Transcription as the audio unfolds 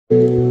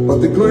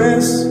But the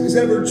glass is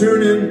ever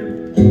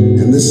turning,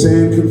 and the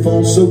sand can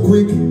fall so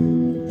quick,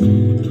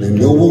 and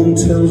no one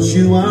tells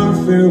you our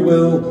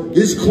farewell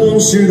is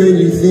closer than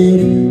you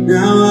think.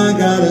 Now I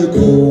gotta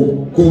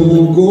go,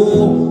 go,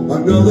 go.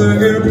 Another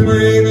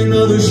airplane,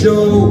 another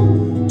show.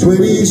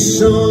 20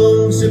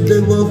 songs if they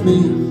love me,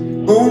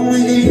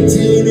 only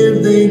 18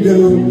 if they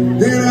don't.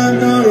 Then I'm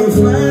gonna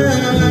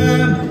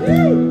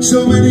fly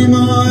so many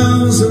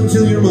miles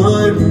until you're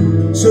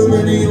mine. So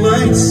many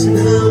lights and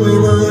highway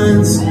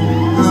lines,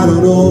 I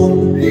don't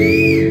know,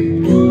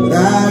 but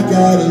I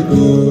gotta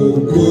go,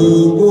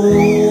 go, go.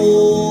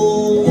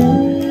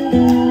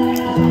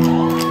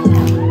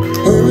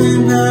 Hurry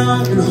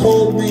now and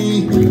hold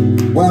me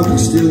while we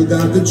still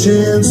got the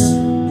chance.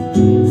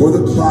 For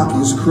the clock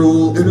is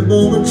cruel and a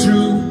moment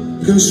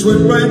true can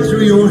slip right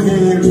through your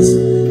hands.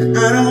 And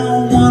I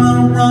don't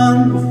wanna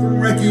run from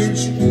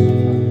wreckage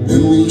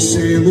when we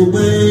sail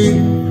away.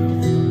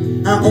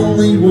 I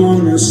only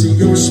wanna see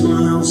your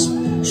smiles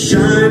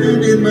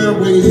shining in my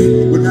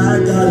way. When I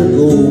gotta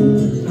go,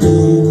 go,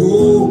 go.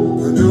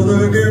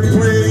 Another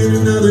airplane,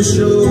 another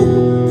show.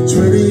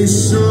 20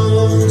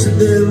 songs if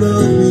they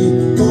love me,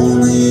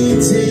 only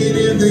 18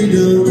 if they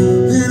don't.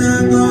 Then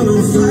I'm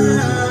gonna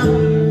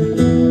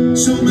fly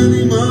so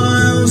many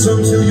miles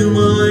until you're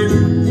mine.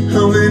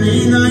 How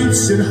many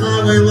nights and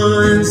highway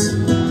lines,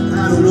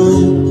 I don't know,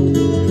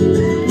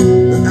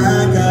 but I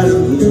gotta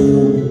go,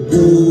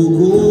 go,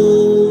 go.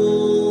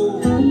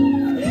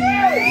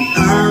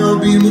 I'll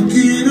be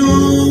looking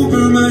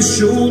over my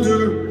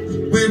shoulder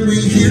when we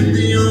hit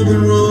the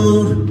open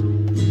road.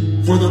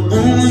 For the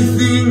only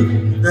thing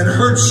that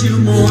hurts you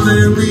more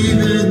than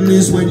leaving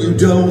is when you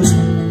don't.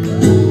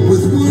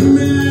 With one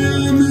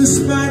man in the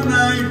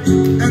spotlight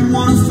and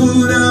one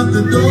foot out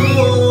the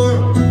door,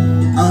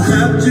 I'll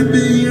have to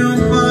be your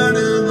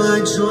partner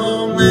like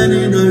so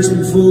many nights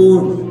before.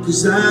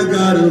 'Cause I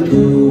gotta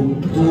go,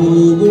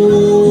 go, go.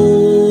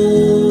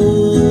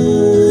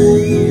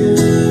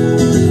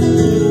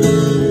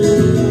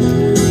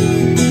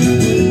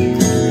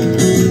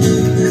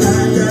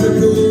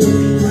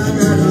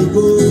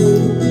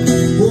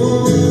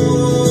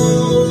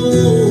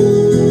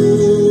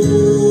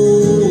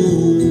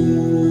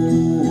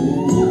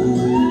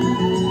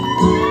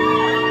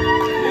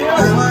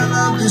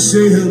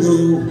 Say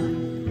hello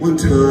when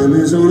time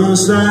is on our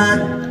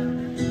side,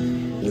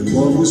 when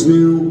love was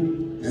new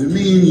and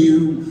me and you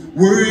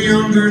were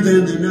younger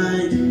than the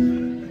night.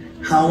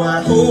 How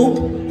I hope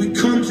we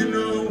come to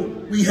know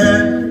we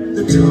had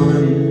the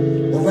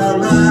time of our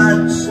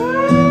lives.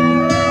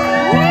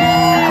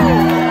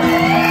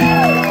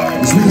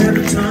 'Cause we had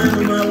the time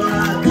of our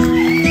lives.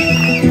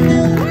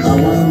 How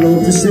I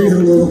love to say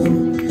hello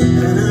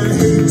and I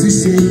hate to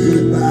say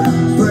goodbye,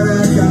 but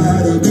I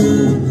gotta go,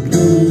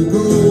 go,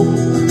 go.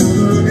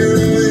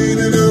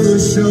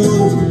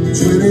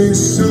 20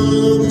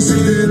 songs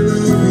if they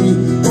love me,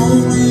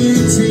 only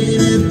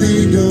 18 if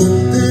they don't.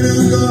 Then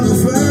I'm gonna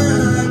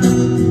fly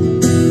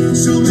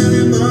so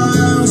many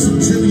miles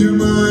until you're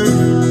mine.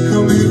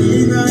 How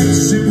many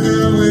nights and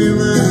highway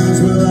lines?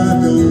 Well, I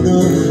don't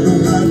know, no,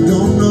 I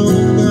don't know,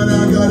 but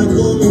I gotta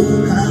go,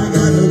 I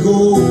gotta go.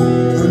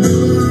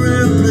 Another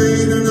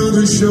airplane,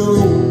 another show.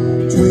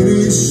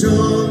 20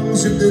 songs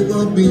if they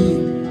love me,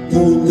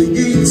 only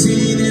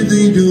 18 if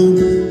they don't.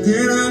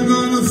 Then I'm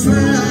gonna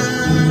fly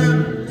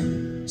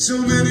so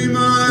many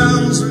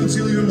miles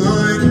until you're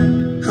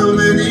mine. How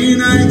many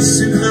nights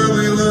and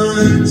highway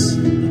lines,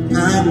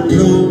 I don't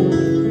know,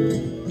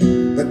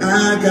 but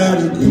I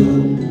gotta go,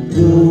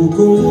 go,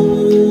 go.